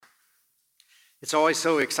It's always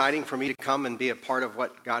so exciting for me to come and be a part of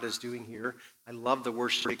what God is doing here. I love the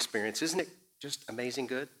worship experience. Isn't it just amazing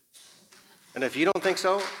good? And if you don't think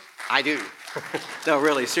so, I do. No,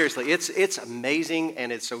 really, seriously. It's amazing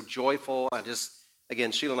and it's so joyful.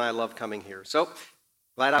 Again, Sheila and I love coming here. So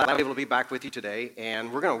glad I'm able to be back with you today.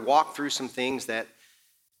 And we're going to walk through some things that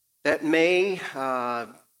may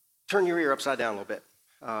turn your ear upside down a little bit.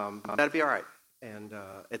 That'll be all right. And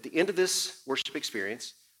at the end of this worship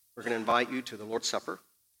experience, we're going to invite you to the Lord's Supper,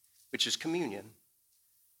 which is communion.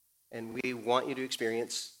 And we want you to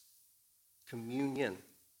experience communion,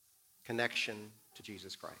 connection to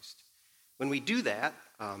Jesus Christ. When we do that,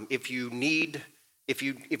 if you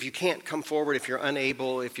can't come forward, if you're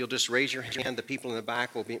unable, if you'll just raise your hand, the people in the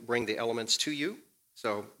back will bring the elements to you.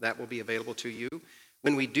 So that will be available to you.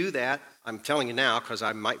 When we do that, I'm telling you now because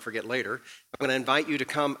I might forget later, I'm going to invite you to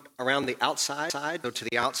come around the outside, go to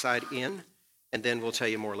the outside in, and then we'll tell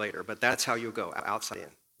you more later. But that's how you'll go, outside in.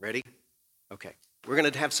 Ready? Okay. We're going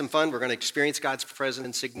to have some fun. We're going to experience God's presence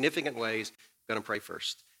in significant ways. I'm going to pray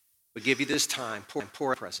first. We give you this time.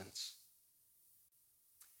 Pour presence.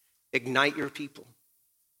 Ignite your people.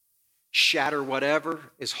 Shatter whatever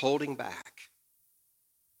is holding back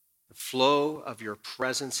the flow of your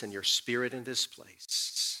presence and your spirit in this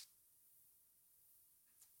place.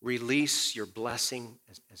 Release your blessing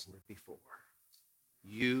as never before.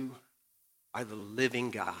 You are the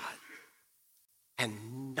living God,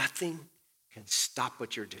 and nothing can stop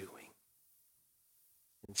what you're doing.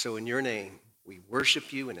 And so in your name, we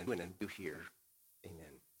worship you and do here.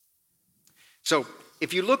 Amen. So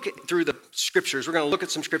if you look through the scriptures, we're going to look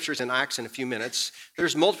at some scriptures in Acts in a few minutes.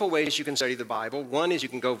 There's multiple ways you can study the Bible. One is you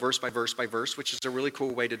can go verse by verse by verse, which is a really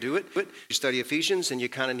cool way to do it. You study Ephesians, and you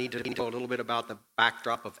kind of need to know a little bit about the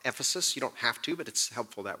backdrop of Ephesus. You don't have to, but it's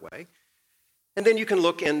helpful that way. And then you can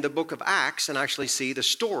look in the book of Acts and actually see the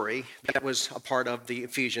story that was a part of the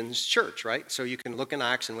Ephesians church, right? So you can look in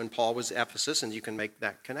Acts and when Paul was at Ephesus, and you can make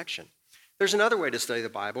that connection. There's another way to study the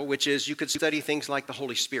Bible, which is you could study things like the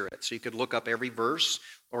Holy Spirit. So you could look up every verse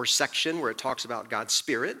or section where it talks about God's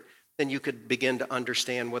Spirit. Then you could begin to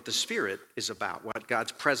understand what the Spirit is about, what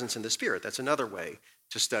God's presence in the Spirit. That's another way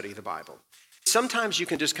to study the Bible. Sometimes you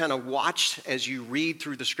can just kind of watch as you read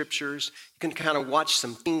through the scriptures. You can kind of watch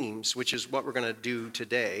some themes, which is what we're going to do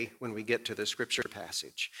today when we get to the scripture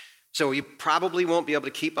passage. So you probably won't be able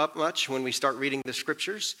to keep up much when we start reading the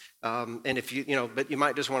scriptures. And if but you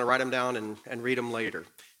might just want to write them down and read them later.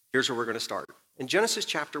 Here's where we're going to start. In Genesis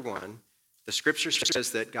chapter 1, the scripture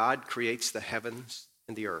says that God creates the heavens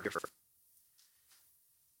and the earth.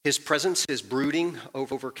 His presence is brooding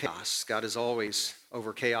over chaos. God is always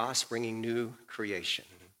over chaos, bringing new creation.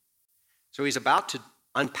 So he's about to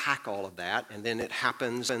unpack all of that, and then it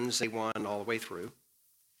happens day one all the way through.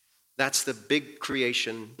 That's the big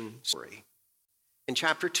creation story. In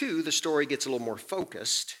chapter 2, the story gets a little more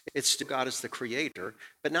focused. It's still God as the creator,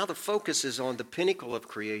 but now the focus is on the pinnacle of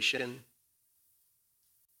creation,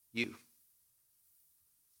 you.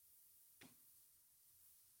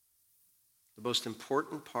 The most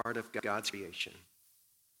important part of God's creation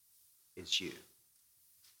is you.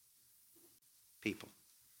 People.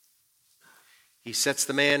 He sets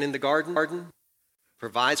the man in the garden,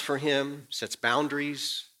 provides for him, sets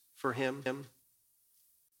boundaries for him,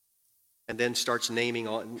 and then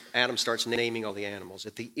Adam starts naming all the animals.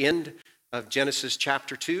 At the end of Genesis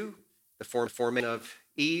chapter 2, the formation of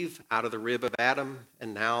Eve out of the rib of Adam,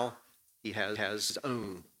 and now he has his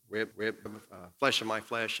own flesh of my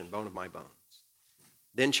flesh and bone of my bones.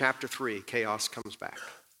 Then chapter 3, chaos comes back.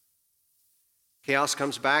 Chaos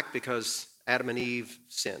comes back because Adam and Eve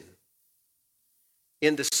sin.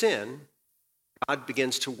 In the sin, God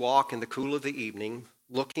begins to walk in the cool of the evening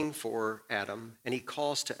looking for Adam, and he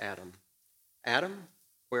calls to Adam, Adam,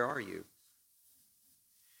 where are you?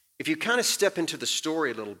 If you kind of step into the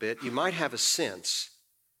story a little bit, you might have a sense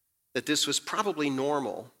that this was probably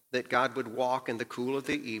normal, that God would walk in the cool of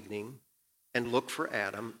the evening and look for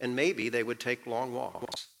Adam, and maybe they would take long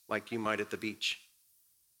walks like you might at the beach.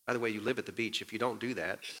 By the way, you live at the beach. If you don't do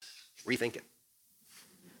that, rethink it.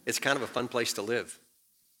 It's kind of a fun place to live.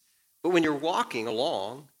 But when you're walking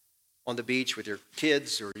along on the beach with your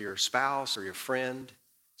kids or your spouse or your friend,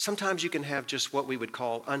 sometimes you can have just what we would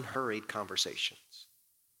call unhurried conversations.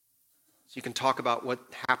 So you can talk about what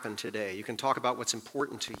happened today. You can talk about what's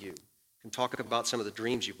important to you. You can talk about some of the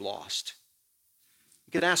dreams you've lost.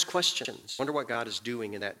 You could ask questions. Wonder what God is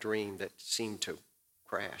doing in that dream that seemed to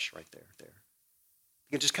crash right there.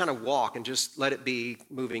 You can just kind of walk and just let it be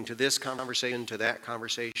moving to this conversation, to that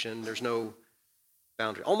conversation. There's no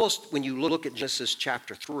boundary. Almost when you look at Genesis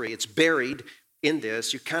chapter 3, it's buried in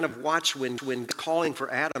this, you kind of watch when calling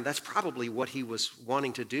for Adam, that's probably what he was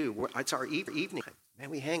wanting to do. It's our evening. Man,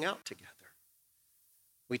 we hang out together.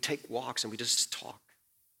 We take walks and we just talk.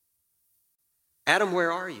 Adam,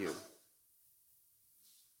 where are you?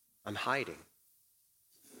 I'm hiding.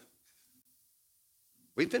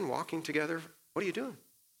 We've been walking together. What are you doing?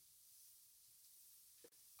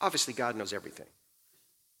 Obviously, God knows everything.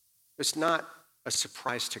 It's not a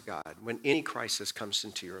surprise to God when any crisis comes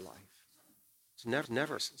into your life. It's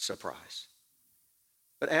never a surprise.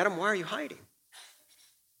 But Adam, why are you hiding?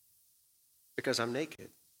 Because I'm naked.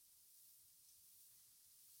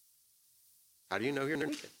 How do you know you're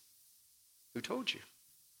naked? Who told you?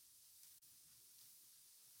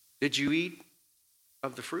 Did you eat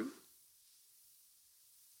of the fruit?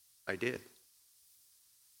 I did.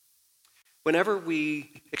 Whenever we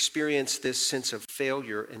experience this sense of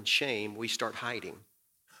failure and shame, we start hiding.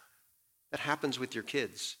 That happens with your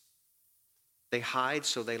kids. They hide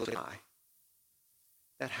so they lie.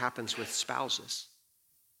 That happens with spouses.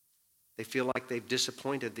 They feel like they've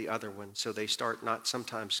disappointed the other one, so they start not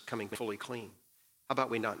sometimes coming fully clean. How about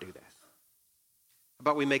we not do that? How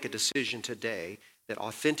about we make a decision today that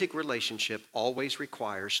authentic relationship always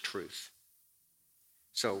requires truth?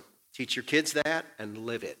 So teach your kids that and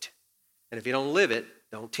live it. And if you don't live it,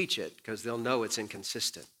 don't teach it, because they'll know it's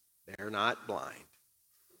inconsistent. They're not blind.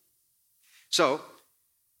 So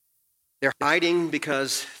they're hiding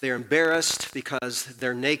because they're embarrassed, because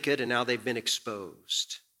they're naked and now they've been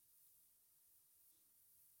exposed.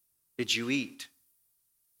 Did you eat?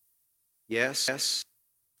 Yes,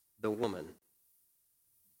 the woman.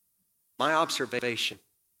 My observation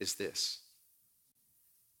is this.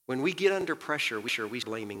 When we get under pressure, we're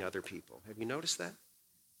blaming other people. Have you noticed that?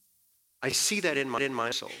 I see that in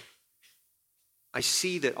my soul. I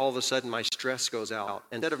see that all of a sudden my stress goes out.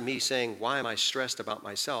 Instead of me saying, why am I stressed about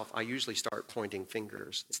myself? I usually start pointing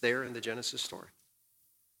fingers. It's there in the Genesis story.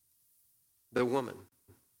 The woman.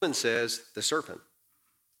 The woman says, the serpent.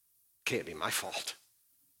 Can't be my fault.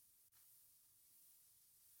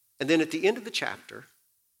 And then at the end of the chapter,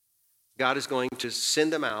 God is going to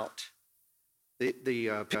send them out. The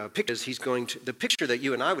picture that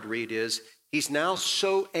you and I would read is, he's now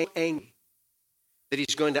so angry that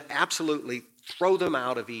he's going to absolutely throw them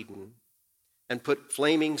out of Eden and put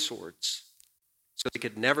flaming swords so they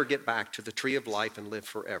could never get back to the tree of life and live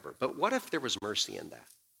forever. But what if there was mercy in that?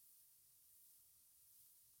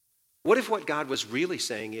 What if what God was really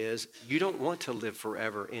saying is, you don't want to live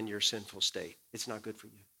forever in your sinful state? It's not good for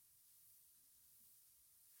you.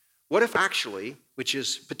 What if actually, which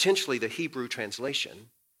is potentially the Hebrew translation,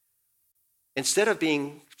 instead of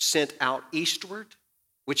being sent out eastward,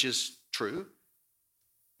 which is true,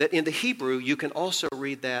 that in the Hebrew you can also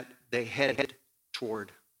read that they head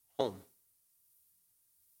toward home.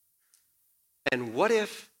 And what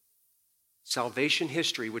if salvation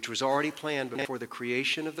history, which was already planned before the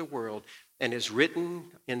creation of the world and is written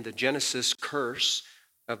in the Genesis curse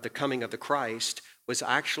of the coming of the Christ, was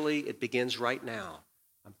actually, it begins right now.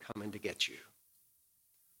 I'm coming to get you.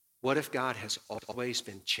 What if God has always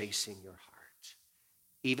been chasing your heart?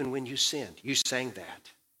 Even when you sinned, you sang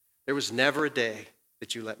that. There was never a day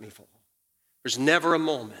that you let me fall. There's never a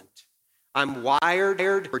moment. I'm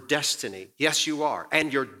wired for destiny. Yes, you are.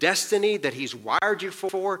 And your destiny that he's wired you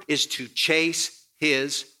for is to chase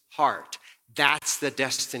his heart. That's the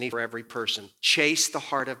destiny for every person. Chase the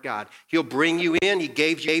heart of God. He'll bring you in. He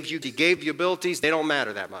gave you abilities. They don't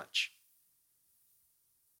matter that much.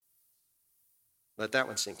 Let that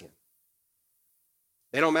one sink in.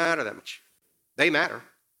 They don't matter that much. They matter.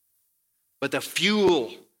 But the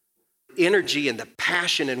fuel, energy, and the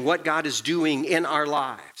passion and what God is doing in our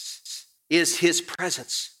lives is his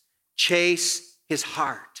presence. Chase his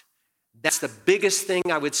heart. That's the biggest thing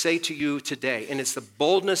I would say to you today. And it's the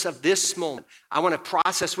boldness of this moment. I want to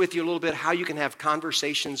process with you a little bit how you can have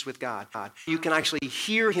conversations with God. You can actually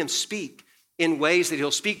hear him speak in ways that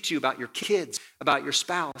he'll speak to you about your kids, about your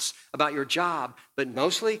spouse, about your job, but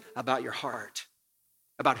mostly about your heart,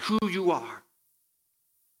 about who you are.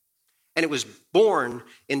 And it was born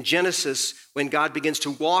in Genesis when God begins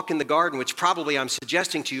to walk in the garden, which probably I'm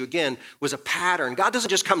suggesting to you again was a pattern. God doesn't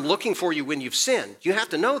just come looking for you when you've sinned. You have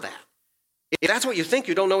to know that. If that's what you think,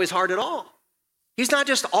 you don't know his heart at all. He's not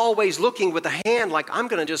just always looking with a hand like, I'm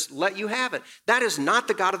going to just let you have it. That is not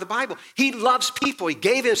the God of the Bible. He loves people. He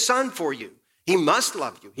gave his son for you. He must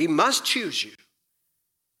love you. He must choose you.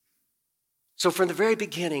 So from the very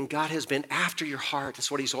beginning, God has been after your heart.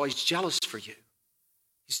 That's what he's always jealous for you.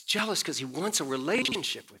 He's jealous because he wants a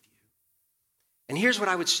relationship with you. And here's what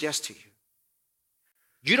I would suggest to you.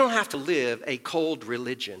 You don't have to live a cold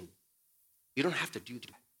religion. You don't have to do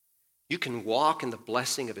that. You can walk in the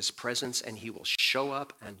blessing of his presence, and he will show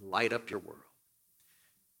up and light up your world.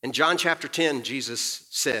 In John chapter 10, Jesus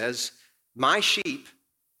says, my sheep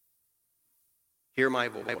hear my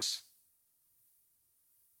voice.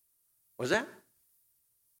 What was that?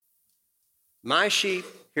 My sheep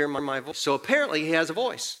hear my voice. So apparently he has a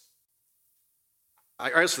voice.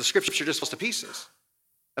 Or else the scripture just falls to pieces.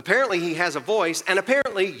 Apparently he has a voice, and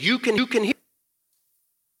apparently you can hear.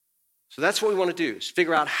 So that's what we want to do, is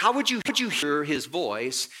figure out how would you hear his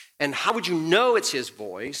voice, and how would you know it's his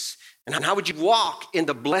voice, and how would you walk in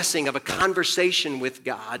the blessing of a conversation with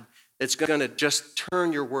God that's going to just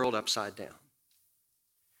turn your world upside down.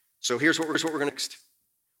 So here's what we're going to next.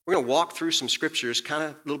 We're going to walk through some scriptures kind of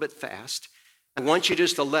a little bit fast. I want you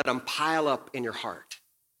just to let them pile up in your heart.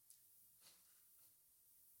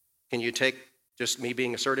 Can you take just me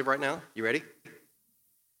being assertive right now? You ready?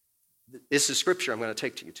 This is scripture I'm going to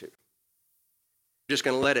take to you to. I'm just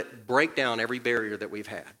going to let it break down every barrier that we've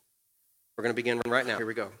had. We're going to begin right now. Here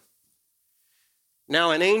we go.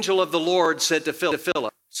 Now an angel of the Lord said to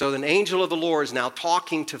Philip. So an angel of the Lord is now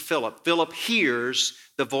talking to Philip. Philip hears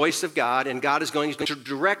the voice of God, and God is going to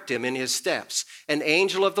direct him in his steps. An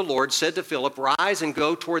angel of the Lord said to Philip, rise and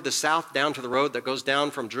go toward the south down to the road that goes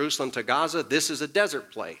down from Jerusalem to Gaza. This is a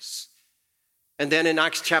desert place. And then in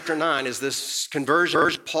Acts chapter 9 is this conversion.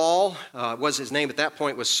 Paul, was his name at that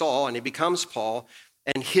point was Saul, and he becomes Paul.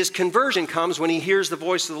 And his conversion comes when he hears the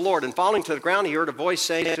voice of the Lord. And falling to the ground, he heard a voice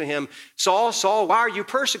saying to him, Saul, Saul, why are you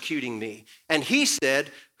persecuting me? And he said,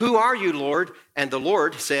 who are you, Lord? And the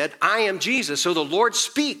Lord said, I am Jesus. So the Lord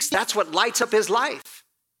speaks. That's what lights up his life.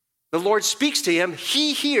 The Lord speaks to him.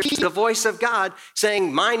 He hears the voice of God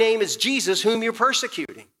saying, my name is Jesus, whom you're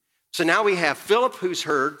persecuting. So now we have Philip, who's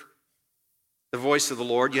heard the voice of the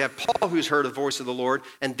Lord. You have Paul, who's heard the voice of the Lord.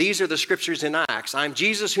 And these are the scriptures in Acts. I'm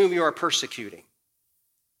Jesus, whom you are persecuting.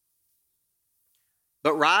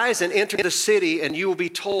 But rise and enter the city, and you will be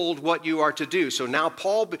told what you are to do. So now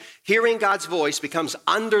Paul, hearing God's voice, becomes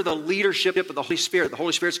under the leadership of the Holy Spirit. The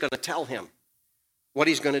Holy Spirit's going to tell him what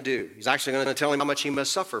he's going to do. He's actually going to tell him how much he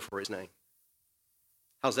must suffer for his name.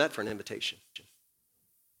 How's that for an invitation?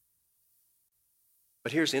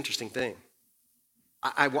 But here's the interesting thing.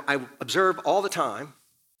 I observe all the time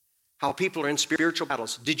how people are in spiritual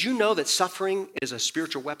battles. Did you know that suffering is a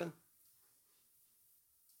spiritual weapon?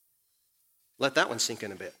 Let that one sink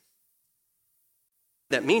in a bit.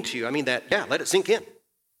 That mean to you? Let it sink in.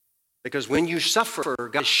 Because when you suffer,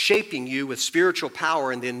 God is shaping you with spiritual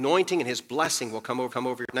power, and the anointing and his blessing will come over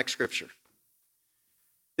your next scripture.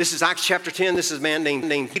 This is Acts chapter 10. This is a man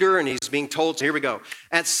named Peter, and he's being told, so here we go.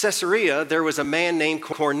 At Caesarea, there was a man named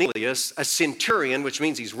Cornelius, a centurion, which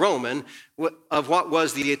means he's Roman, of what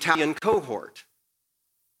was the Italian cohort.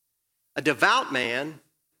 A devout man,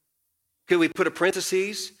 could we put a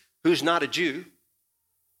parentheses, who's not a Jew,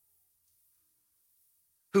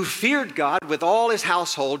 who feared God with all his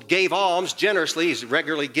household, gave alms generously, he's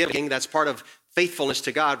regularly giving, that's part of faithfulness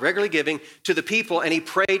to God, regularly giving to the people, and he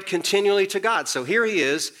prayed continually to God. So here he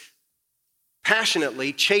is,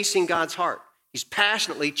 passionately chasing God's heart. He's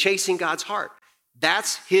passionately chasing God's heart.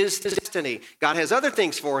 That's his destiny. God has other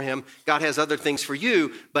things for him. God has other things for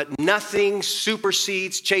you, but nothing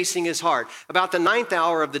supersedes chasing his heart. About the 9th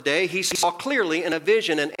hour of the day, he saw clearly in a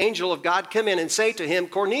vision an angel of God come in and say to him,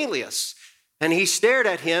 Cornelius. And he stared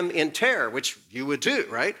at him in terror, which you would do,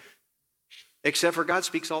 right? Except for God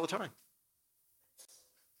speaks all the time.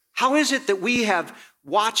 How is it that we have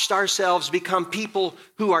watched ourselves become people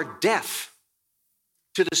who are deaf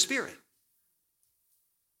to the Spirit?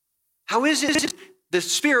 How is it the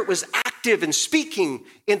Spirit was active and speaking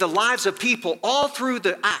in the lives of people all through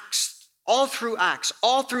the Acts, all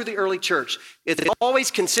through the early church? It's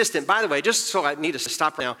always consistent. By the way, just so I need to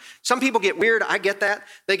stop now. Some people get weird. I get that.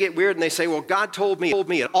 They get weird and they say, well, God told me.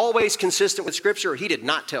 It always consistent with Scripture, or he did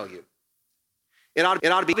not tell you. It ought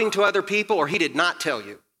to be giving to other people, or he did not tell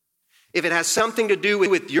you. If it has something to do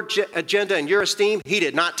with your agenda and your esteem, he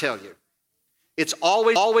did not tell you. It's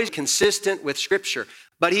always consistent with Scripture.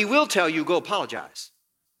 But he will tell you, go apologize.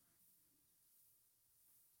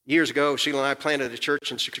 Years ago, Sheila and I planted a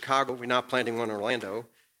church in Chicago. We're now planting one in Orlando.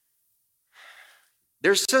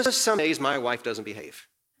 There's just some days my wife doesn't behave.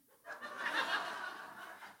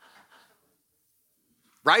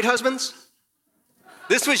 Right, husbands?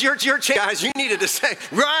 This was your chance, guys. You needed to say,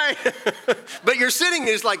 right. But you're sitting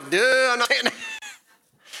there, it's like, duh, I'm not.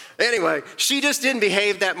 Anyway, she just didn't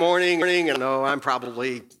behave that morning. And no, I'm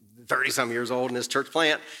probably 30-some years old in this church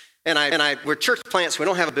plant. We're church plants, so we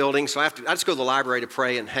don't have a building, so I just go to the library to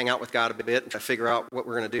pray and hang out with God a bit and try to figure out what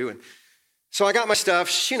we're going to do. And so I got my stuff.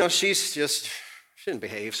 She's just shouldn't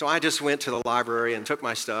behave. So I just went to the library and took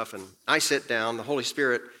my stuff, and I sit down. The Holy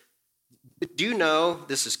Spirit, do you know,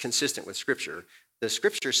 this is consistent with Scripture, the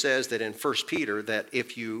Scripture says that in 1 Peter that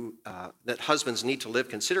that husbands need to live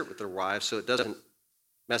considerate with their wives so it doesn't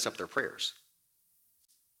mess up their prayers.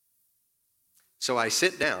 So I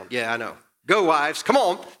sit down. Yeah, I know. Go, wives. Come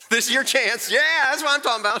on. This is your chance. Yeah, that's what I'm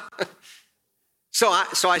talking about.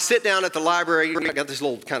 So I sit down at the library. I got this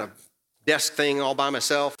little kind of desk thing all by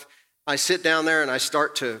myself. I sit down there and I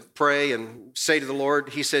start to pray and say to the Lord,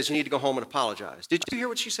 he says, you need to go home and apologize. Did you hear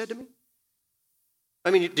what she said to me? I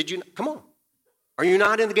mean, did you? Come on. Are you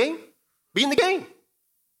not in the game? Be in the game.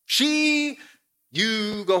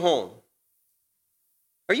 You go home.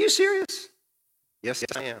 Are you serious? Yes,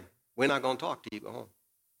 I am. We're not going to talk till you go home.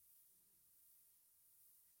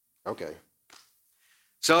 Okay.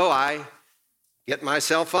 So I get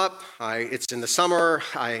myself up. It's in the summer.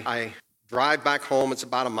 I drive back home. It's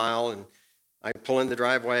about a mile. And I pull in the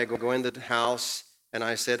driveway. I go into the house. And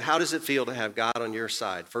I said, how does it feel to have God on your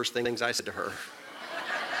side? First things I said to her.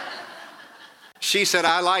 She said,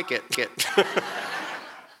 I like it.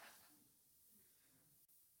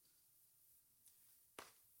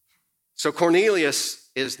 So Cornelius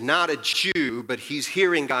is not a Jew, but he's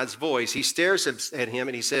hearing God's voice. He stares at him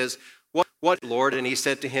and he says, what, Lord? And he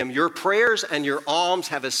said to him, your prayers and your alms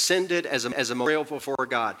have ascended as a memorial before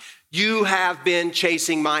God. You have been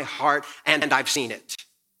chasing my heart and I've seen it.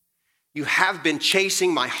 You have been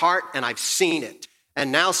chasing my heart and I've seen it. And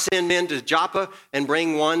now send men to Joppa and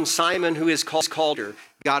bring one, Simon, who is called her.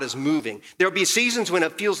 God is moving. There'll be seasons when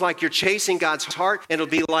it feels like you're chasing God's heart and it'll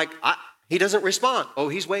be like, he doesn't respond. Oh,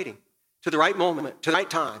 he's waiting. To the right moment, to the right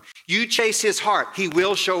time. You chase his heart, he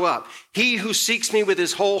will show up. He who seeks me with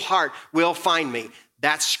his whole heart will find me.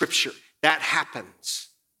 That's Scripture. That happens.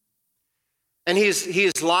 And he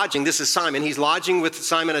is lodging, this is Simon, he's lodging with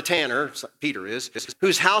Simon a tanner, Peter is,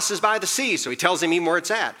 whose house is by the sea, so he tells him where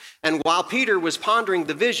it's at. And while Peter was pondering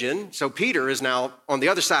the vision, so Peter is now on the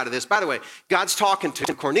other side of this. By the way, God's talking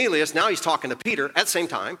to Cornelius, now he's talking to Peter at the same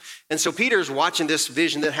time. And so Peter's watching this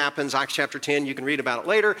vision that happens, Acts chapter 10, you can read about it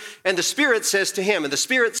later. And the Spirit says to him,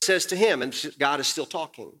 and God is still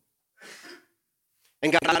talking.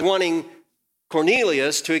 And God wanting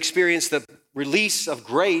Cornelius to experience the release of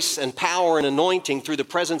grace and power and anointing through the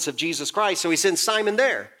presence of Jesus Christ. So he sends Simon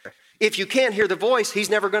there. If you can't hear the voice, he's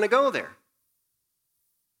never going to go there.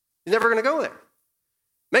 He's never going to go there.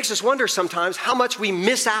 Makes us wonder sometimes how much we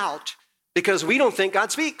miss out because we don't think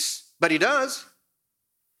God speaks, but he does.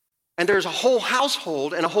 And there's a whole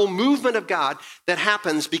household and a whole movement of God that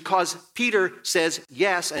happens because Peter says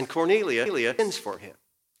yes and Cornelius sends for him.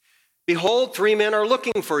 Behold, 3 men are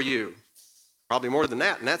looking for you. Probably more than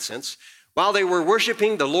that in that sense. While they were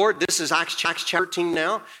worshiping the Lord, this is Acts chapter 13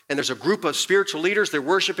 now, and there's a group of spiritual leaders. They're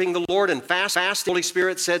worshiping the Lord and fast. The Holy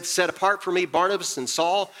Spirit said, set apart for me Barnabas and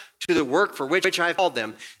Saul to the work for which I have called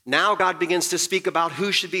them. Now God begins to speak about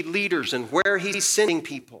who should be leaders and where he's sending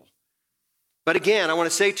people. But again, I want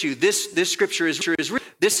to say to you, this scripture is real.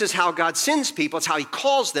 This is how God sends people. It's how he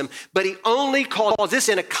calls them. But he only calls this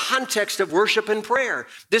in a context of worship and prayer.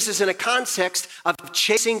 This is in a context of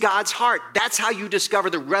chasing God's heart. That's how you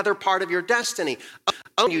discover the other part of your destiny.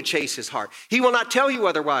 Only you chase his heart. He will not tell you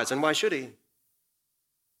otherwise. And why should he?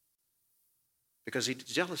 Because he's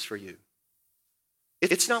jealous for you.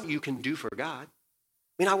 It's not what you can do for God.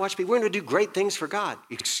 I mean, I watch people, we're going to do great things for God.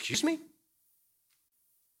 Excuse me?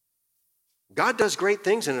 God does great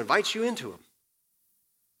things and invites you into them.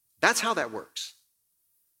 That's how that works.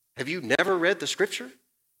 Have you never read the scripture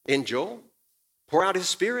in Joel? Pour out his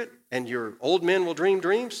Spirit and your old men will dream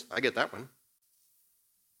dreams. I get that one.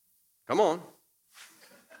 Come on.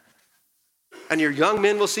 And your young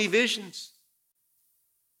men will see visions.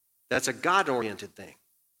 That's a God-oriented thing,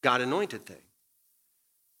 God-anointed thing.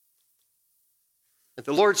 And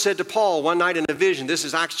the Lord said to Paul one night in a vision, this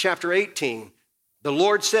is Acts chapter 18, the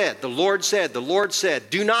Lord said,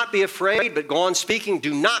 do not be afraid, but go on speaking.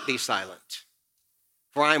 Do not be silent.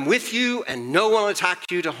 For I am with you, and no one will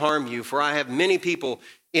attack you to harm you. For I have many people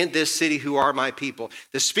in this city who are my people.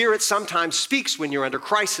 The Spirit sometimes speaks when you're under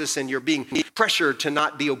crisis and you're being pressured to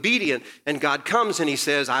not be obedient. And God comes and he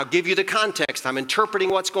says, I'll give you the context. I'm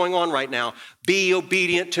interpreting what's going on right now. Be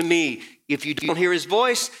obedient to me. If you don't hear his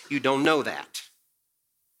voice, you don't know that.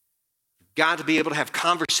 God to be able to have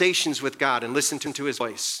conversations with God and listen to his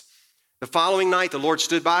voice. The following night, the Lord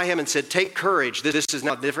stood by him and said, take courage. This is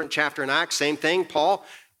now a different chapter in Acts. Same thing, Paul.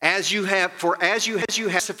 As you have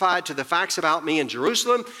testified to the facts about me in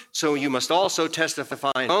Jerusalem, so you must also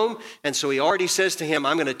testify in Rome. And so he already says to him,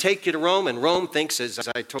 I'm going to take you to Rome. And Rome thinks, as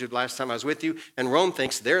I told you last time I was with you, and Rome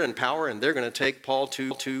thinks they're in power and they're going to take Paul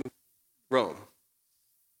to Rome.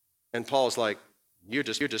 And Paul's like, you're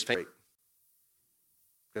just fake.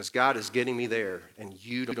 Because God is getting me there, and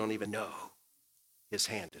you don't even know his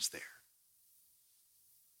hand is there.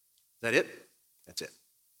 Is that it? That's it.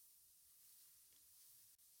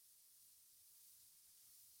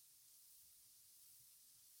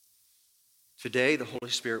 Today, the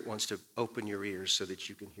Holy Spirit wants to open your ears so that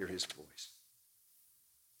you can hear his voice.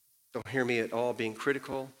 Don't hear me at all being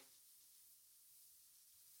critical.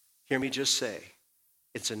 Hear me just say,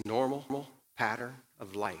 it's a normal pattern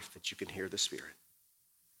of life that you can hear the Spirit.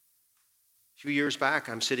 A few years back,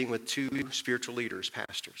 I'm sitting with two spiritual leaders,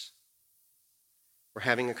 pastors. We're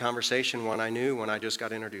having a conversation, one I knew, one I just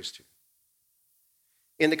got introduced to.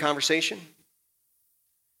 In the conversation,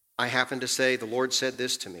 I happened to say, the Lord said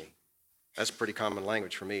this to me. That's pretty common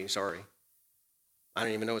language for me, sorry. I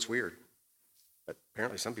don't even know it's weird. But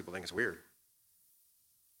apparently some people think it's weird.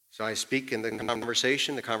 So I speak in the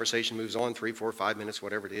conversation moves on 3, 4, 5 minutes,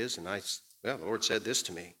 whatever it is, and the Lord said this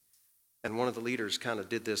to me. And one of the leaders kind of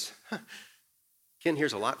did this. Ken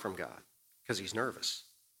hears a lot from God because he's nervous.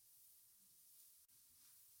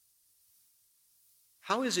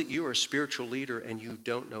 How is it you are a spiritual leader and you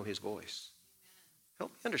don't know his voice?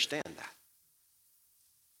 Help me understand that.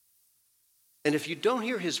 And if you don't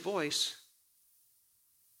hear his voice,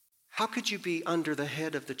 how could you be under the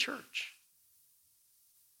head of the church?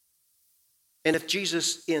 And if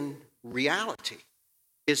Jesus in reality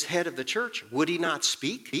is head of the church, would he not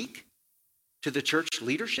speak to the church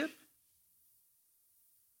leadership?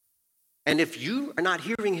 And if you are not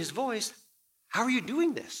hearing his voice, how are you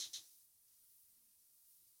doing this?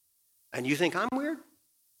 And you think I'm weird?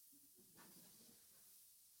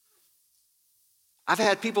 I've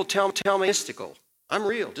had people tell me mystical. I'm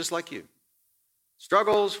real, just like you.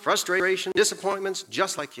 Struggles, frustration, disappointments,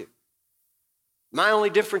 just like you. My only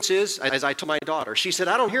difference is, as I told my daughter, she said,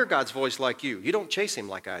 I don't hear God's voice like you. You don't chase him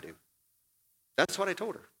like I do. That's what I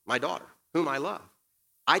told her, my daughter, whom I love.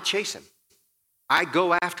 I chase him. I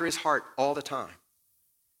go after his heart all the time.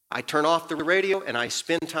 I turn off the radio and I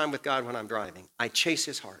spend time with God when I'm driving. I chase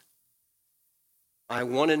his heart. I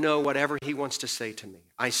want to know whatever he wants to say to me.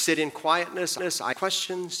 I sit in quietness, I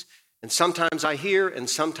questions, and sometimes I hear and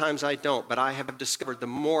sometimes I don't. But I have discovered the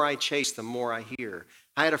more I chase, the more I hear.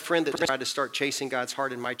 I had a friend that tried to start chasing God's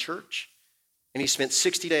heart in my church. And he spent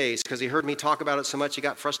 60 days because he heard me talk about it so much he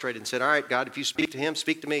got frustrated and said, all right, God, if you speak to him,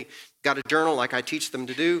 speak to me. Got a journal like I teach them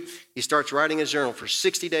to do. He starts writing his journal. For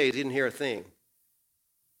 60 days, he didn't hear a thing.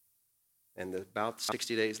 And about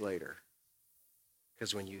 60 days later,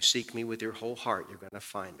 because when you seek me with your whole heart, you're going to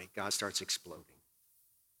find me. God starts exploding.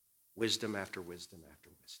 Wisdom after wisdom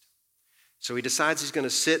after wisdom. So he decides he's going to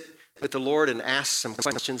sit with the Lord and ask some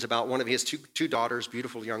questions about one of his two daughters,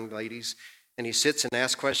 beautiful young ladies. And he sits and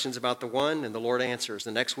asks questions about the one, and the Lord answers.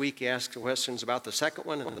 The next week, he asks questions about the second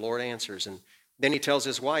one, and the Lord answers. And then he tells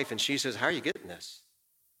his wife, and she says, how are you getting this?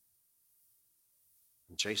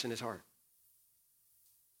 I'm chasing his heart.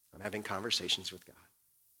 I'm having conversations with God.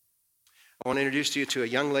 I want to introduce you to a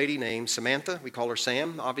young lady named Samantha. We call her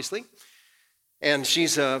Sam, obviously. And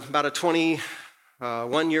she's about a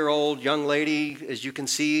 21-year-old young lady. As you can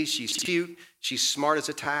see, she's cute. She's smart as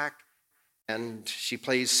a tack. And she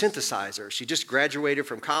plays synthesizer. She just graduated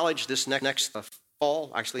from college this next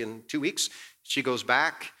fall, actually in 2 weeks. She goes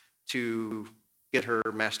back to get her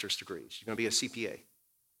master's degree. She's going to be a CPA.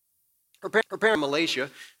 Her parents are in Malaysia,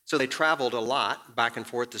 so they traveled a lot back and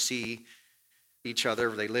forth to see each other.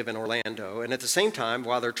 They live in Orlando. And at the same time,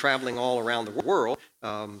 while they're traveling all around the world,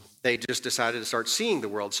 they just decided to start seeing the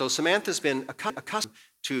world. So Samantha's been accustomed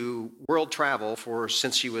to world travel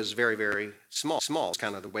since she was very, very small. It's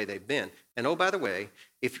kind of the way they've been. And oh, by the way,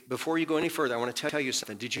 before you go any further, I want to tell you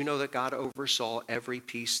something. Did you know that God oversaw every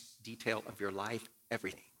detail of your life?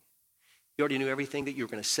 Everything. He already knew everything that you were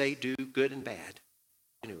going to say, do, good and bad.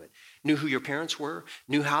 He knew it. Knew who your parents were,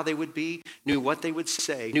 knew how they would be, knew what they would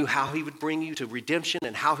say, knew how he would bring you to redemption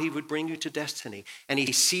and how he would bring you to destiny. And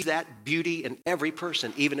he sees that beauty in every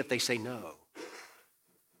person, even if they say no.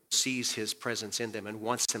 Sees his presence in them and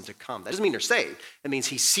wants them to come. That doesn't mean they're saved. It means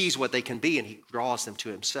he sees what they can be and he draws them to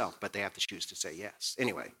himself, but they have to choose to say yes.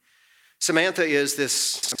 Anyway, Samantha is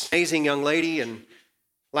this amazing young lady, and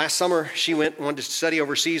last summer she wanted to study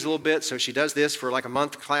overseas a little bit, so she does this for like a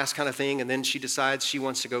month class kind of thing, and then she decides she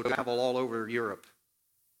wants to go travel all over Europe.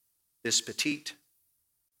 This petite,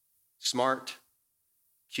 smart,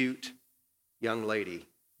 cute young lady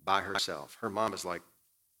by herself. Her mom is like,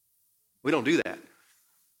 we don't do that.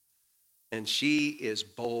 And she is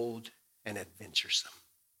bold and adventuresome.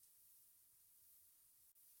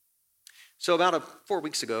 So about 4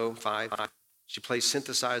 weeks ago, 5, she plays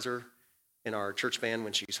synthesizer in our church band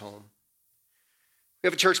when she's home. We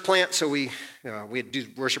have a church plant, so we do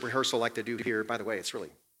worship rehearsal like they do here. By the way, it's really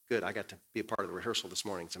good. I got to be a part of the rehearsal this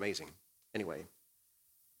morning. It's amazing. Anyway,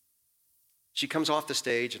 she comes off the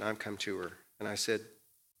stage, and I come to her, and I said,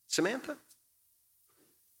 Samantha,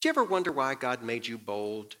 do you ever wonder why God made you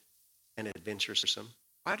bold and adventuresome?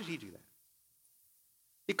 Why did he do that?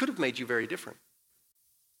 He could have made you very different,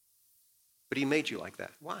 but he made you like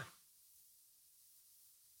that. Why?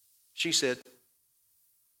 She said,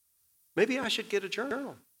 maybe I should get a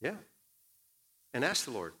journal. Yeah. And ask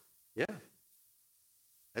the Lord. Yeah.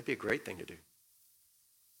 That'd be a great thing to do.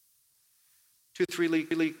 2-3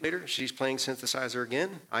 weeks later, she's playing synthesizer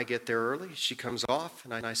again. I get there early. She comes off,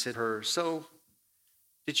 and I said to her, so,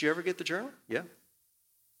 did you ever get the journal? Yeah.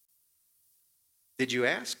 Did you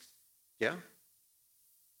ask? Yeah.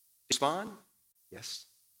 Respond? Yes.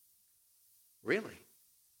 Really?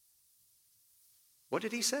 What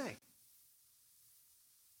did he say?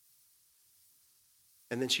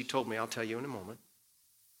 And then she told me, I'll tell you in a moment.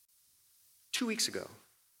 2 weeks ago,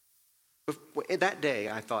 that day,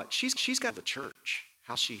 I thought, she's got the church.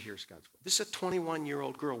 How she hears God's voice. This is a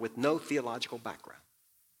 21-year-old girl with no theological background.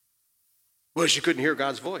 Well, she couldn't hear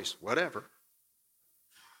God's voice. Whatever.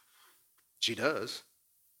 She does.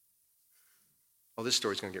 Oh, this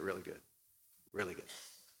story's going to get really good. Really good.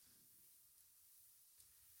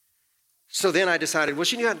 So then I decided, well,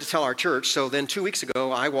 she knew how to tell our church. So then 2 weeks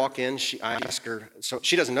ago, I walk in. I ask her, so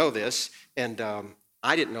she doesn't know this, and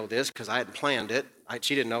I didn't know this because I hadn't planned it.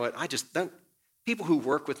 She didn't know it. I just don't. People who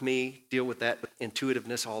work with me deal with that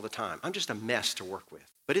intuitiveness all the time. I'm just a mess to work with,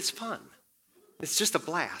 but it's fun. It's just a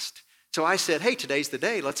blast. So I said, hey, today's the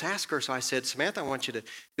day. Let's ask her. So I said, Samantha, I want you to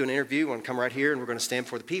do an interview. I want to come right here, and we're going to stand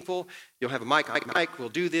before the people. You'll have a mic. We'll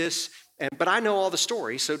do this. But I know all the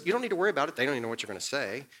stories, so you don't need to worry about it. They don't even know what you're going to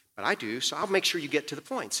say, but I do. So I'll make sure you get to the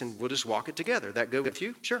points, and we'll just walk it together. That good with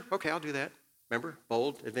you? Sure. Okay, I'll do that. Remember,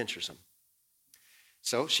 bold, adventuresome.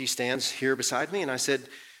 So she stands here beside me, and I said,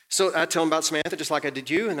 so I tell him about Samantha just like I did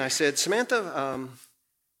you, and I said, Samantha,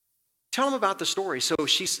 tell him about the story. So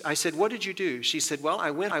I said, what did you do? She said, well,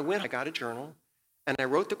 I got a journal, and I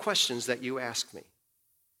wrote the questions that you asked me.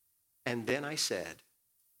 And then I said,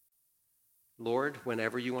 Lord,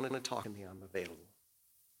 whenever you want to talk to me, I'm available.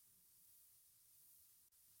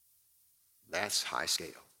 That's high scale.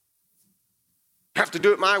 Have to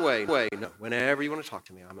do it my way. No, whenever you want to talk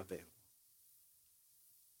to me, I'm available.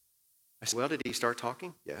 I said, well, did he start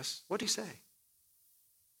talking? Yes. What did he say?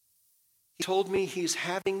 He told me he's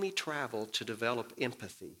having me travel to develop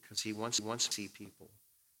empathy because he wants to see people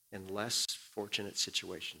in less fortunate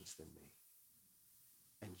situations than me.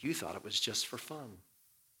 And you thought it was just for fun.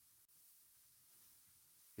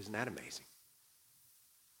 Isn't that amazing?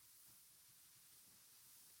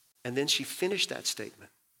 And then she finished that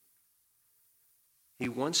statement. He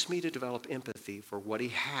wants me to develop empathy for what he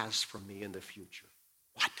has for me in the future.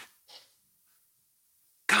 What?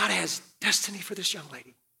 God has destiny for this young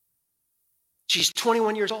lady. She's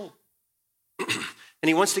 21 years old. And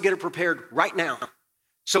he wants to get her prepared right now.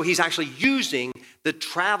 So he's actually using the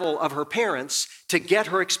travel of her parents to get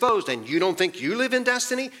her exposed. And you don't think you live in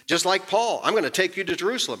destiny? Just like Paul, I'm going to take you to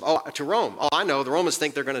Jerusalem. To Rome. I know, the Romans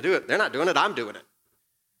think they're going to do it. They're not doing it, I'm doing it.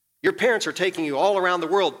 Your parents are taking you all around the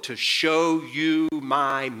world to show you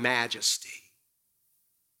my majesty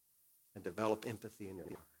and develop empathy in your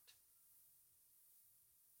heart.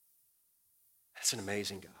 That's an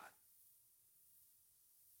amazing God.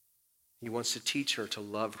 He wants to teach her to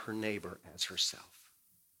love her neighbor as herself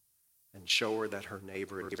and show her that her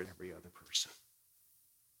neighbor is every other person.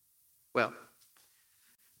 Well,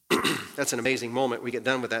 that's an amazing moment. We get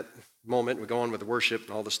done with that moment. We go on with the worship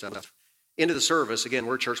and all the stuff. Into the service, again,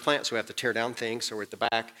 we're a church plant, so we have to tear down things. So we're at the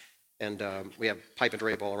back, and we have pipe and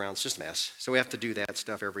drape all around. It's just a mess. So we have to do that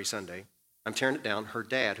stuff every Sunday. I'm tearing it down. Her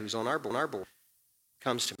dad, who's on our board,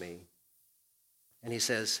 comes to me, and he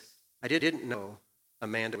says, I didn't know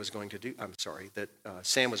Sam was going to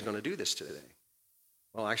do this today.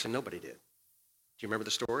 Well, actually, nobody did. Do you remember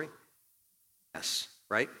the story? Yes,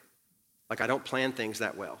 right? Like, I don't plan things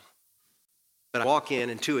that well. But I walk in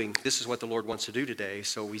intuiting, this is what the Lord wants to do today,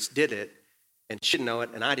 so we did it, and she didn't know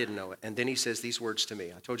it, and I didn't know it. And then he says these words to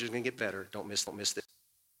me. I told you it's going to get better. Don't miss this.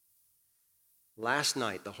 Last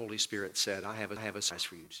night, the Holy Spirit said, I have a surprise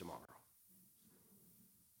for you tomorrow.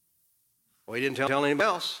 Well, he didn't tell anybody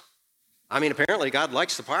else. I mean, apparently God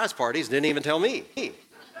likes surprise parties, didn't even tell me.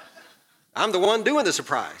 I'm the one doing the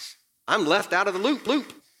surprise. I'm left out of the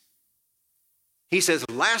loop. He says,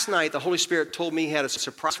 last night, the Holy Spirit told me he had a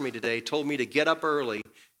surprise for me today, told me to get up early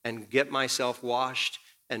and get myself washed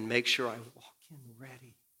and make sure I walk in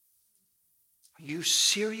ready. Are you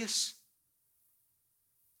serious?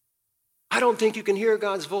 I don't think you can hear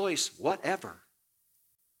God's voice. Whatever.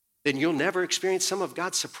 Then you'll never experience some of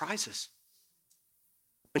God's surprises.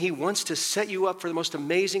 And he wants to set you up for the most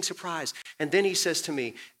amazing surprise. And then he says to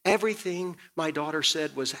me, everything my daughter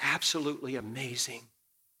said was absolutely amazing.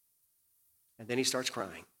 And then he starts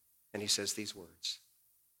crying and he says these words,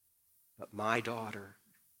 but my daughter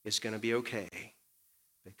is going to be okay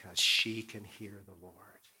because she can hear the Lord.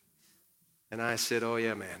 And I said, oh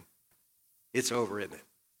yeah, man, it's over, isn't it?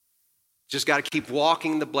 Just got to keep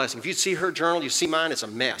walking the blessing. If you see her journal, you see mine, it's a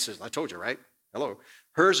mess. I told you, right? Hello.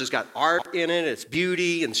 Hers has got art in it, it's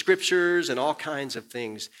beauty and scriptures and all kinds of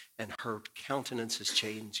things. And her countenance is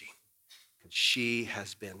changing because she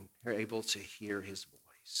has been able to hear his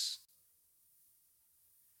voice.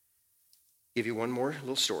 Give you one more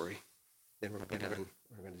little story, then we're going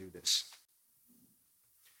to do this.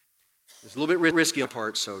 It's a little bit risky on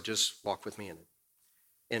part, so just walk with me in it.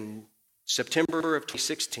 In September of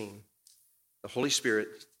 2016, the Holy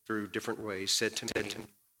Spirit, through different ways, said to me,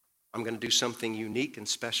 I'm going to do something unique and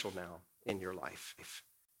special now in your life.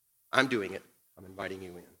 I'm doing it. I'm inviting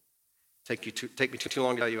you in. Take me too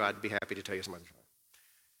long to tell you. I'd be happy to tell you some other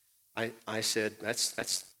time. I said,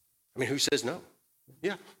 who says no?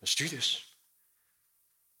 Yeah, let's do this.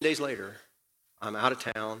 Days later, I'm out of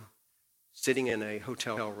town, sitting in a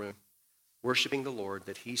hotel room, worshiping the Lord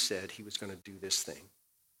that he said he was going to do this thing.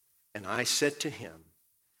 And I said to him,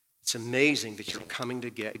 it's amazing that you're coming to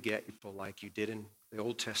get people like you did in the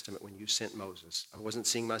Old Testament when you sent Moses. I wasn't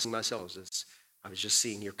seeing myself. I was just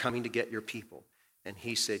seeing you're coming to get your people. And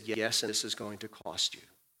he said, yes, and this is going to cost you.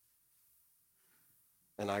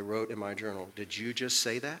 And I wrote in my journal, did you just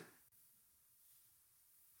say that?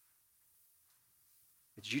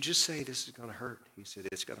 Did you just say this is going to hurt? He said,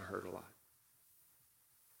 it's going to hurt a lot.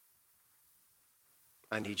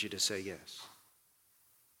 I need you to say yes.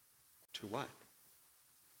 To what?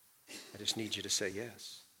 I just need you to say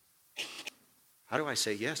yes. How do I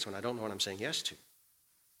say yes when I don't know what I'm saying yes to?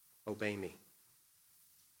 Obey me.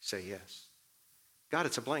 Say yes. God,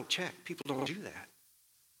 it's a blank check. People don't do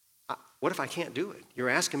that. What if I can't do it? You're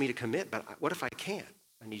asking me to commit, but what if I can't?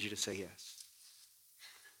 I need you to say yes.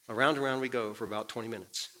 Around and around we go for about 20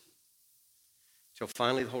 minutes. Till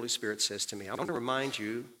finally the Holy Spirit says to me, I want to remind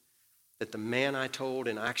you that the man I told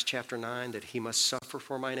in Acts chapter 9 that he must suffer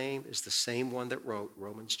for my name is the same one that wrote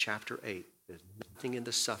Romans chapter 8. There's nothing in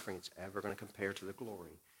the suffering that's ever going to compare to the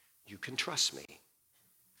glory. You can trust me.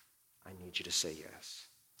 I need you to say yes.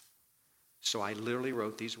 So I literally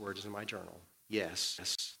wrote these words in my journal. Yes,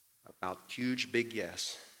 about huge, big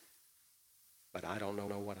yes. But I don't know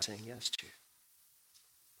what I'm saying yes to.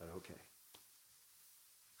 But okay.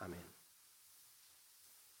 I'm in.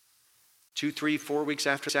 2, 3, 4 weeks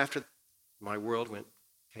after, my world went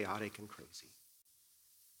chaotic and crazy.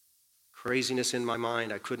 Craziness in my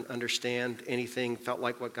mind. I couldn't understand anything. Felt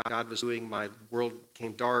like what God was doing. My world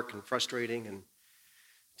became dark and frustrating, and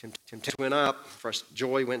temptation went up.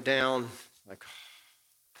 Joy went down. Like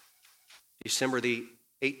December the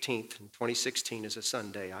 18th in 2016 is a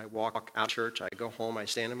Sunday. I walk out of church. I go home. I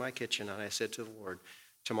stand in my kitchen, and I said to the Lord,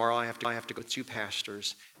 tomorrow I have to go to 2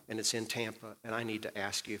 pastors, and it's in Tampa, and I need to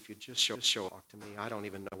ask you if you just show up to me. I don't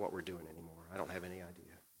even know what we're doing anymore. I don't have any idea.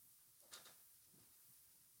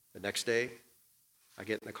 The next day, I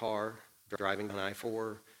get in the car, driving on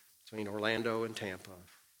I-4 between Orlando and Tampa,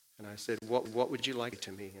 and I said, what would you like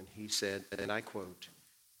to me? And he said, and I quote,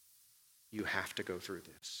 you have to go through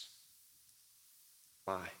this.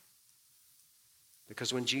 Why?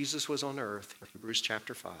 Because when Jesus was on earth, Hebrews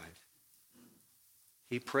chapter 5,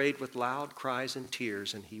 he prayed with loud cries and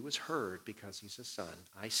tears, and he was heard because he's a son.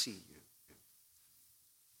 I see you.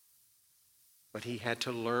 But he had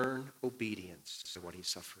to learn obedience to what he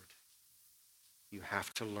suffered. You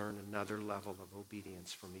have to learn another level of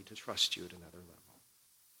obedience for me to trust you at another level.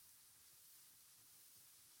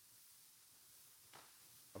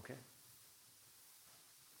 Okay?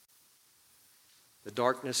 The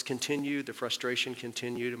darkness continued, the frustration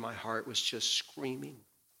continued, and my heart was just screaming.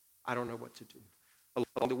 I don't know what to do.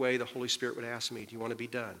 Along the way, the Holy Spirit would ask me, do you want to be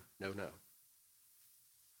done? No.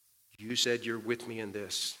 You said you're with me in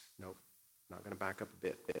this. Nope. I'm not going to back up a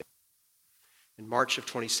bit. In March of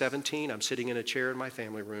 2017, I'm sitting in a chair in my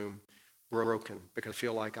family room, broken, because I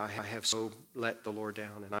feel like I have so let the Lord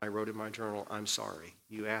down. And I wrote in my journal, I'm sorry.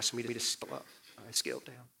 You asked me to scale up. I scaled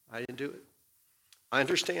down. I didn't do it. I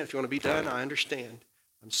understand. If you want to be done, I understand.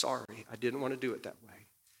 I'm sorry. I didn't want to do it that way.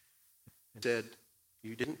 And said,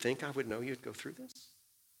 you didn't think I would know you'd go through this?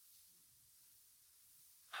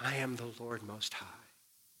 I am the Lord Most High.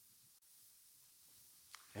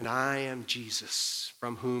 And I am Jesus,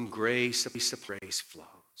 from whom grace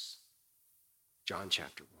flows. John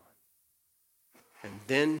chapter 1. And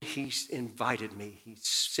then he invited me. He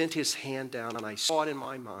sent his hand down, and I saw it in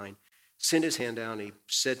my mind. Sent his hand down, and he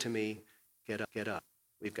said to me, get up, get up.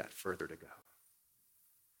 We've got further to go.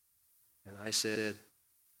 And I said,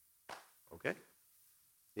 okay.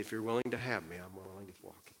 If you're willing to have me, I'm willing to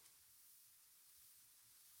walk.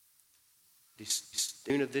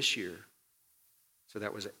 June of this year, so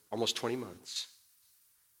that was almost 20 months.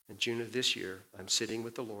 In June of this year, I'm sitting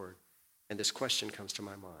with the Lord, and this question comes to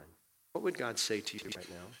my mind. What would God say to you right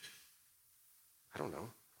now? I don't know.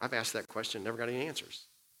 I've asked that question, never got any answers.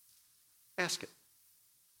 Ask it.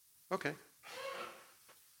 Okay.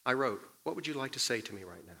 I wrote, what would you like to say to me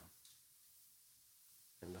right now?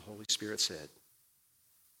 And the Holy Spirit said,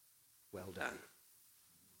 well done.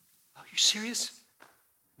 Are you serious?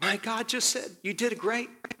 My God just said, you did great.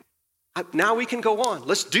 Now we can go on.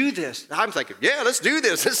 Let's do this. I'm thinking, yeah, let's do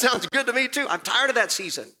this. This sounds good to me too. I'm tired of that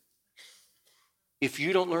season. If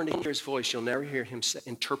you don't learn to hear his voice, you'll never hear him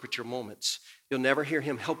interpret your moments. You'll never hear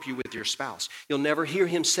him help you with your spouse. You'll never hear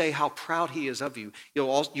him say how proud he is of you.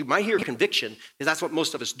 You might hear conviction, because that's what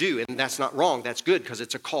most of us do, and that's not wrong. That's good, because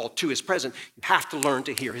it's a call to his presence. You have to learn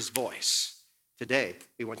to hear his voice. Today,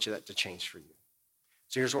 we want that to change for you.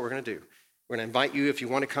 So here's what we're going to do. We're going to invite you, if you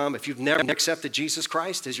want to come. If you've never accepted Jesus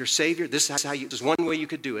Christ as your Savior, this is one way you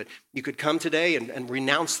could do it. You could come today and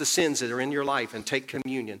renounce the sins that are in your life and take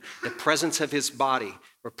communion. The presence of his body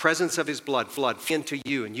or presence of his blood flood into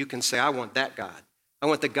you, and you can say, I want that God. I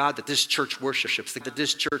want the God that this church worships, that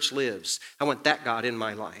this church lives. I want that God in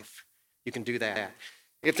my life. You can do that.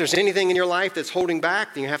 If there's anything in your life that's holding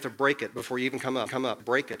back, then you have to break it before you even come up,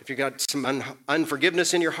 break it. If you've got some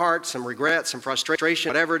unforgiveness in your heart, some regret, some frustration,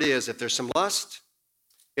 whatever it is, if there's some lust,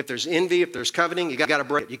 if there's envy, if there's coveting, you got to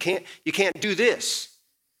break it. You can't do this.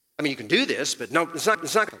 I mean, you can do this, but no, it's not.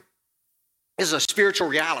 This is a spiritual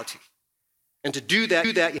reality. And to do that,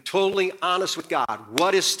 you're totally honest with God.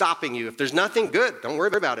 What is stopping you? If there's nothing, good, don't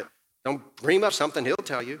worry about it. Don't dream up something, he'll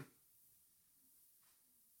tell you.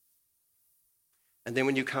 And then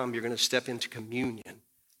when you come, you're going to step into communion,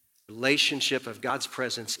 relationship of God's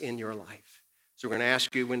presence in your life. So we're going to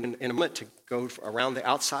ask you in a moment to go around the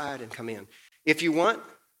outside and come in. If you want,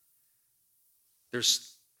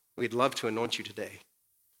 we'd love to anoint you today.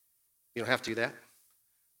 You don't have to do that.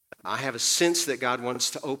 I have a sense that God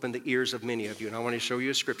wants to open the ears of many of you, and I want to show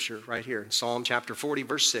you a scripture right here in Psalm chapter 40,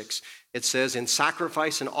 verse 6. It says, in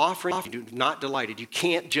sacrifice and offering, you do not delight. You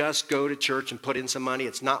can't just go to church and put in some money.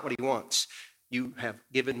 It's not what he wants. You have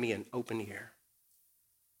given me an open ear.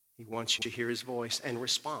 He wants you to hear his voice and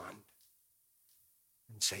respond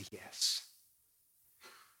and say yes.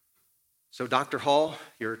 So Dr. Hall,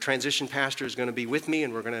 your transition pastor, is going to be with me,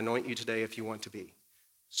 and we're going to anoint you today if you want to be.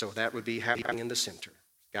 So that would be happening in the center.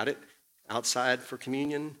 Got it? Outside for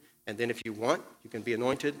communion. And then if you want, you can be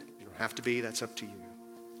anointed. You don't have to be. That's up to you.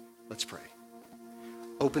 Let's pray.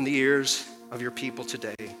 Open the ears of your people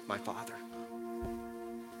today, my Father.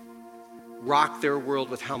 Rock their world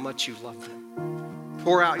with how much you love them.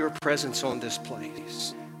 Pour out your presence on this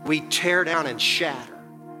place. We tear down and shatter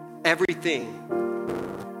everything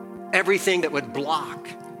that would block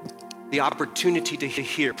the opportunity to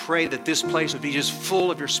hear. Pray that this place would be just full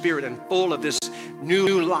of your spirit and full of this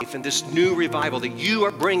new life and this new revival that you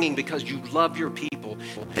are bringing because you love your people.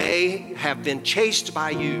 They have been chased by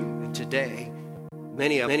you. And today,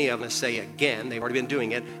 many of us say again, they've already been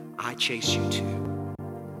doing it, I chase you too.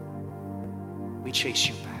 We chase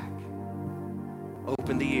you back.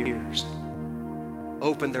 Open the ears.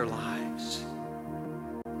 Open their lives.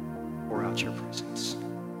 Pour out your presence.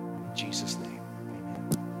 In Jesus' name,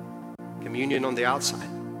 amen. Communion on the outside.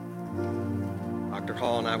 Dr.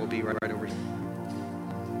 Hall and I will be right over here.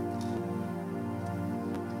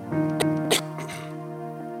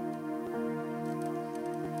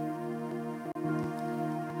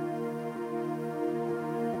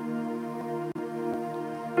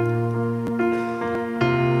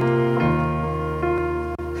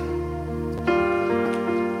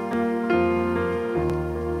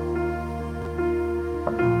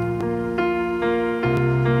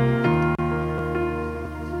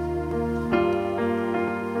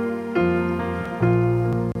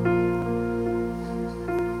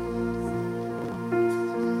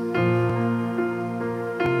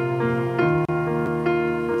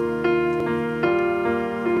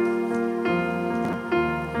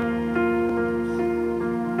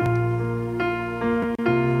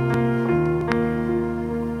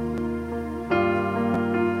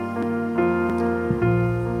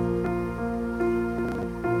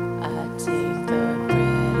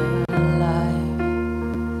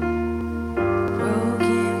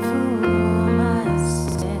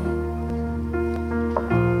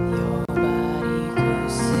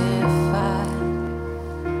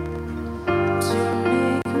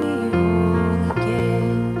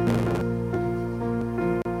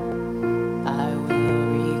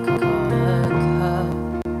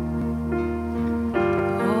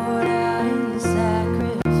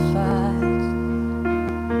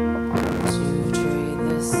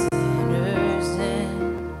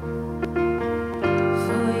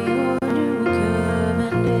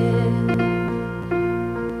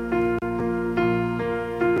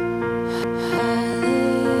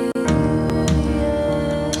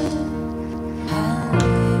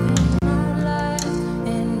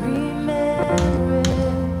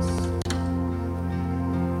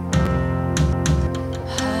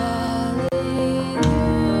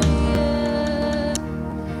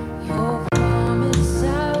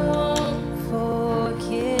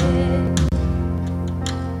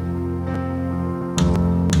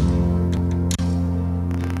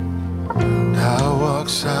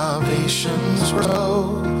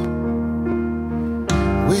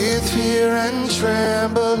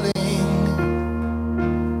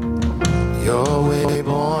 Your way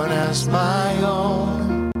born as my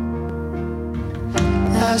own,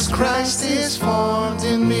 as Christ is formed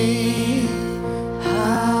in me.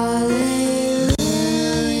 Hallelujah.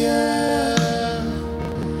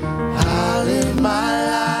 I live my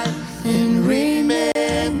life in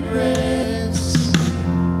remembrance.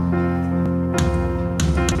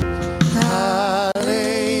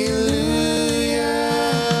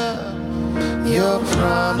 Hallelujah. Your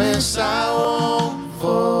promise I won't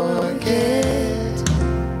forget.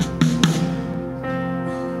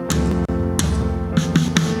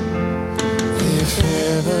 If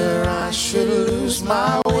ever I should lose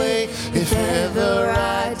my way, if ever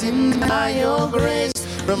I deny your grace,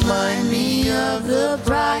 remind me of the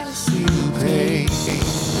price you paid.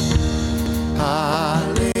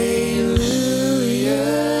 Hallelujah.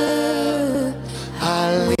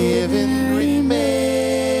 I live in remembrance.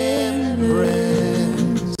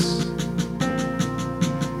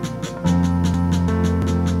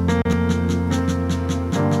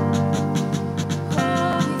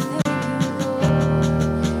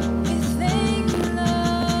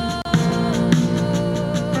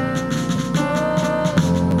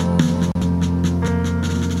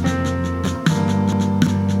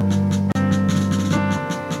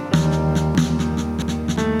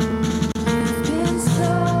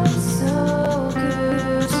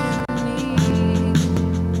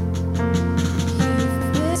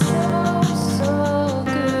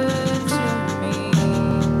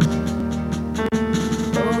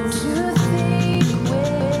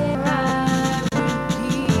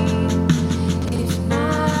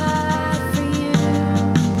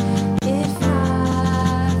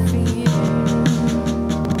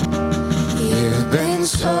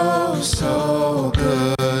 So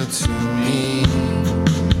good to me.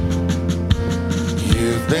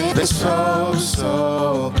 You've been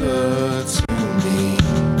so good to me.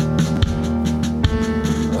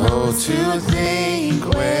 Oh, to think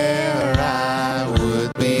where I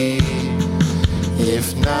would be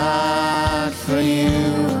if not for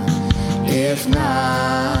you, if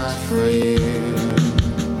not for you.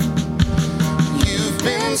 You've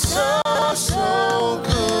been so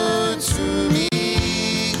good to me.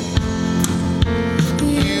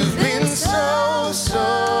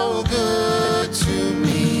 So good to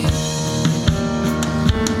me.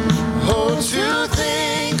 Oh, to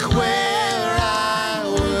think where I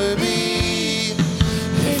would be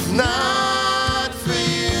if not for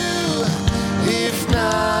you, if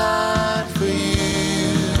not for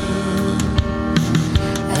you.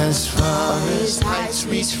 As far as heights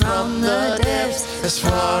reach from the depths, as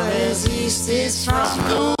far as east is from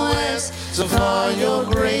the west, so far your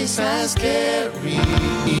grace has carried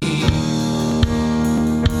me.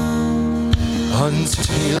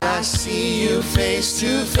 Until I see you face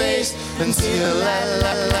to face, until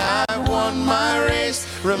I won my race,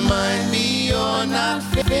 remind me you're not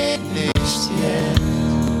finished yet.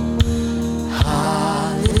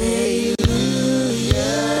 Hallelujah.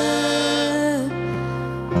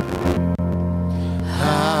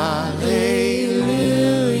 Hallelujah.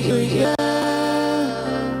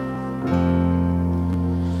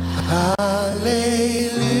 Hallelujah.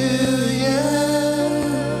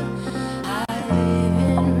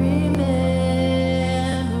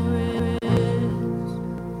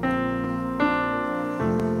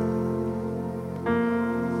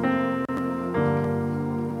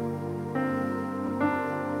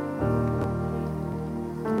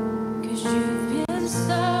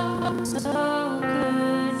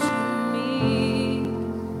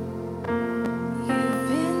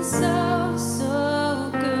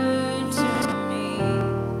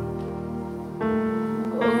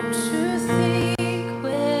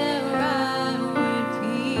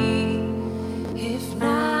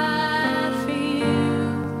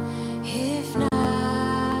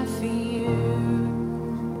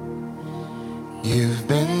 You've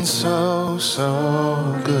been so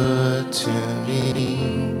good to me.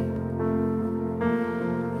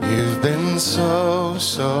 You've been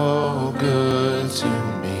so good to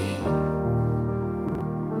me.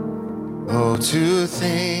 Oh, to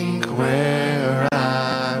think where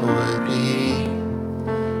I would be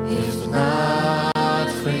if not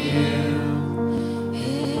for you.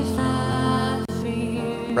 If not for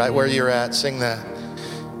you. Right where you're at, sing that.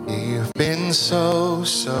 You've been so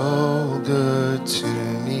good to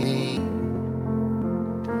me.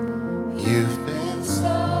 You've been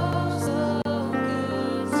so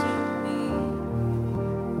good to me.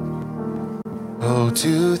 Oh,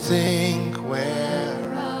 to think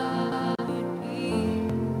where I would be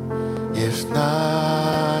if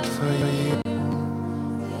not for you.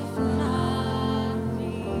 If not for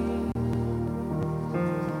you.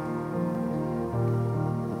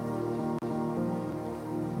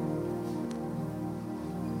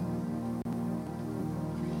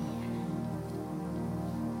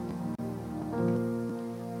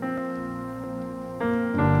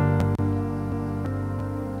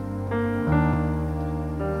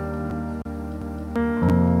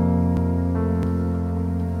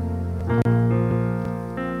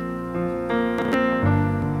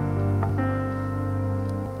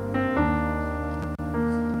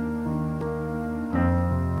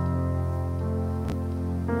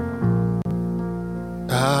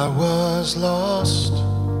 was lost,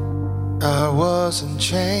 I was in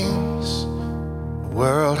chains. The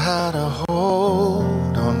world had a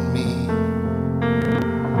hold on me.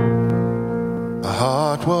 My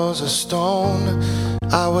heart was a stone,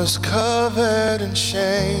 I was covered in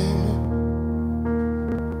shame.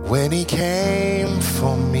 When he came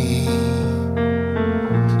for me,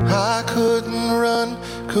 I couldn't run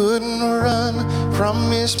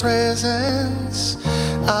from his presence.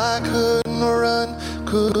 I couldn't run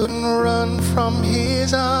from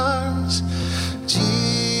his arms.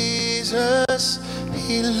 Jesus,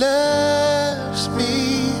 he loves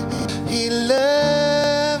me, he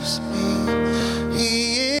loves me,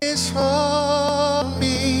 he is for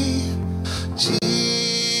me.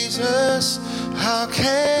 Jesus, how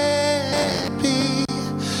can it be?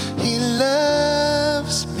 He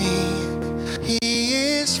loves me, he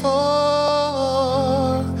is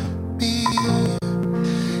for me.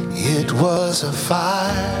 It was a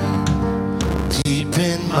fire deep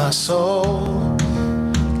in my soul.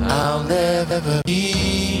 I'll never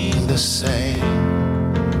be the same.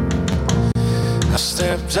 I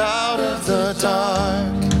stepped out of the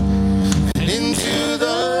dark and into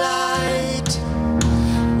the light.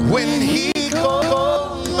 When he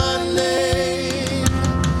called my name,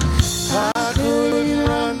 I couldn't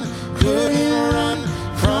run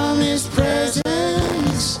from his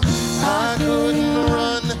presence. I couldn't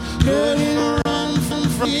run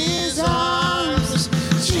from his arms.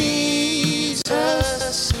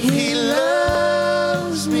 Jesus, he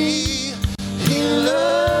loves me, he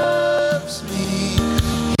loves me,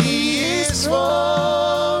 he is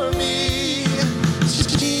for me.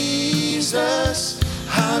 Jesus,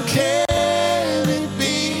 how can it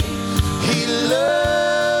be? He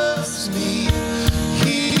loves me,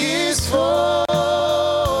 he is for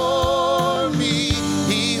me.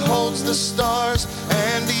 He holds the stars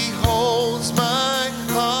and he holds my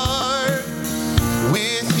heart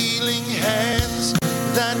with healing hands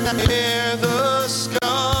that bear the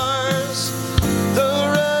scars. The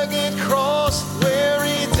rugged cross where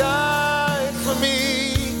he died for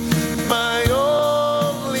me, my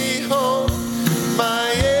only hope,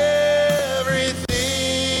 my everything.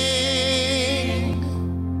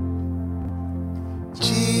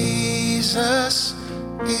 Jesus,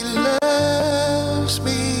 he loves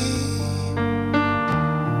me.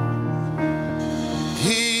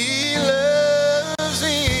 He loves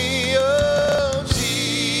me, oh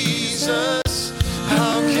Jesus,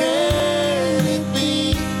 how can it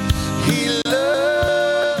be? He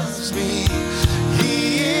loves me,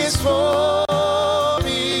 he is for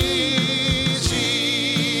me.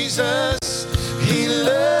 Jesus, he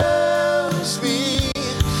loves me,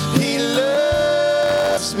 he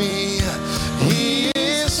loves me, he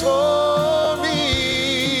is for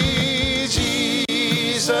me.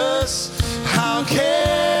 Jesus, how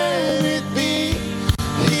can it be?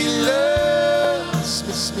 He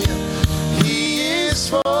loves me, he is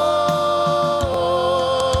for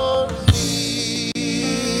me.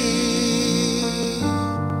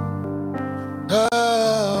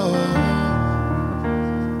 Oh,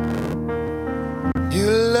 you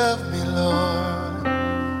love me, Lord.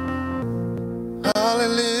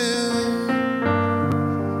 Hallelujah.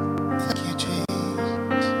 Thank you,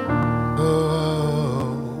 Jesus. Oh.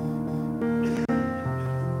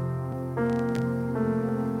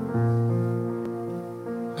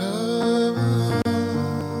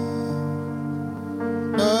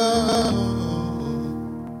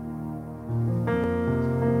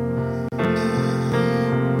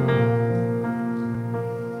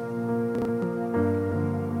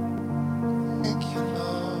 Thank you, Lord.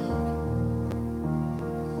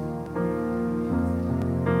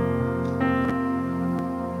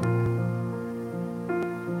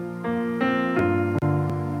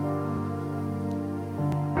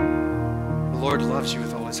 The Lord loves you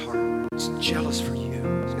with all his heart. He's jealous for you.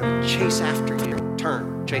 He's going to chase after you.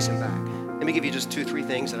 Turn, chase him back. Let me give you just 2-3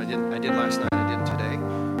 things that I did last night, I did today.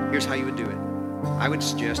 Here's how you would do it. I would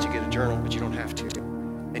suggest you get a journal, but you don't have to.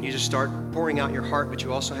 And you just start pouring out your heart, but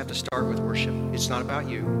you also have to start with worship. It's not about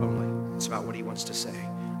you only. It's about what he wants to say.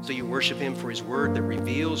 So you worship him for his word that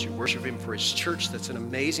reveals. You worship him for his church. That's an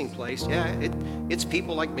amazing place. Yeah, it's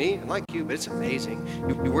people like me and like you, but it's amazing.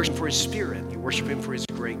 You worship for his spirit. You worship him for his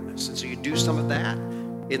greatness. And so you do some of that.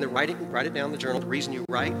 Write it down in the journal. The reason you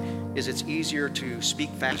write is it's easier to speak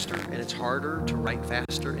faster and it's harder to write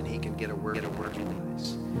faster, and he can get a word into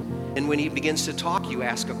this. And when he begins to talk, you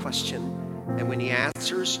ask a question. And when he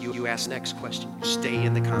answers, you ask the next question. You stay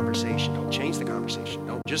in the conversation. Don't change the conversation.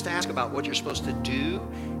 Don't just ask about what you're supposed to do.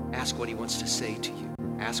 Ask what he wants to say to you.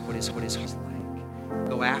 Ask what his heart is like.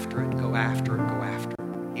 Go after it. Go after it. Go after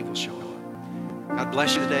it. He will show up. God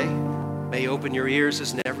bless you today. May open your ears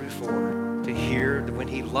as never before to hear that when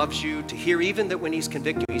he loves you, to hear even that when he's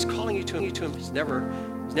convicting you, he's calling you to him. He's never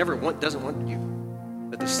doesn't want you.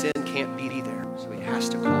 But the sin can't be there, so he has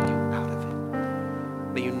to call you out of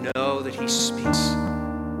it. May you know that he speaks.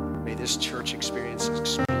 May this church experience an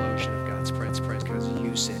explosion of God's presence because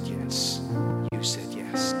you said yes. You said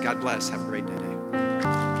yes. God bless. Have a great day.